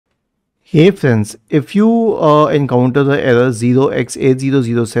Hey friends, if you encounter the error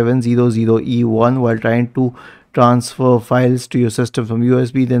 0x800700e1 while trying to transfer files to your system from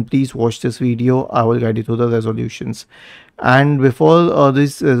USB, then please watch this video. I will guide you through the resolutions. And before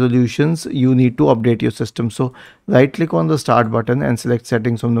these resolutions, you need to update your system. So right click on the start button and select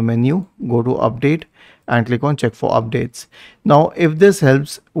settings from the menu, go to update and click on check for updates. Now if this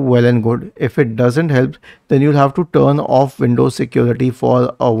helps, well and good. If it doesn't help, then you'll have to turn off Windows security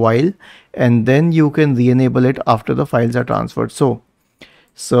for a while and then you can re-enable it after the files are transferred. So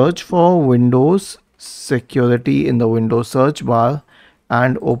search for Windows security in the Windows search bar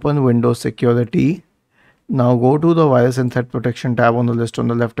and open Windows security. Now go to the virus and threat protection tab on the list on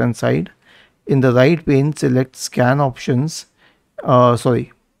the left hand side. In the right pane, select scan options.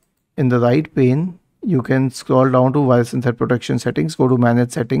 In the right pane, you can scroll down to virus and threat protection settings, go to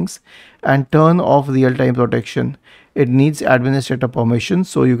manage settings and turn off real-time protection. It needs administrator permission,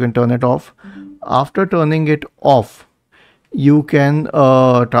 so you can turn it off. After turning it off, you can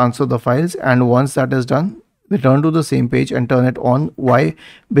transfer the files, and once that is done, return to the same page and turn it on. Why?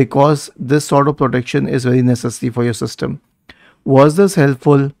 Because this sort of protection is very necessary for your system. Was this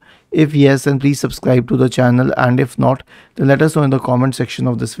helpful? If yes, then please subscribe to the channel, and if not, then let us know in the comment section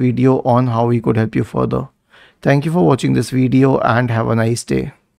of this video on how we could help you further. Thank you for watching this video and have a nice day.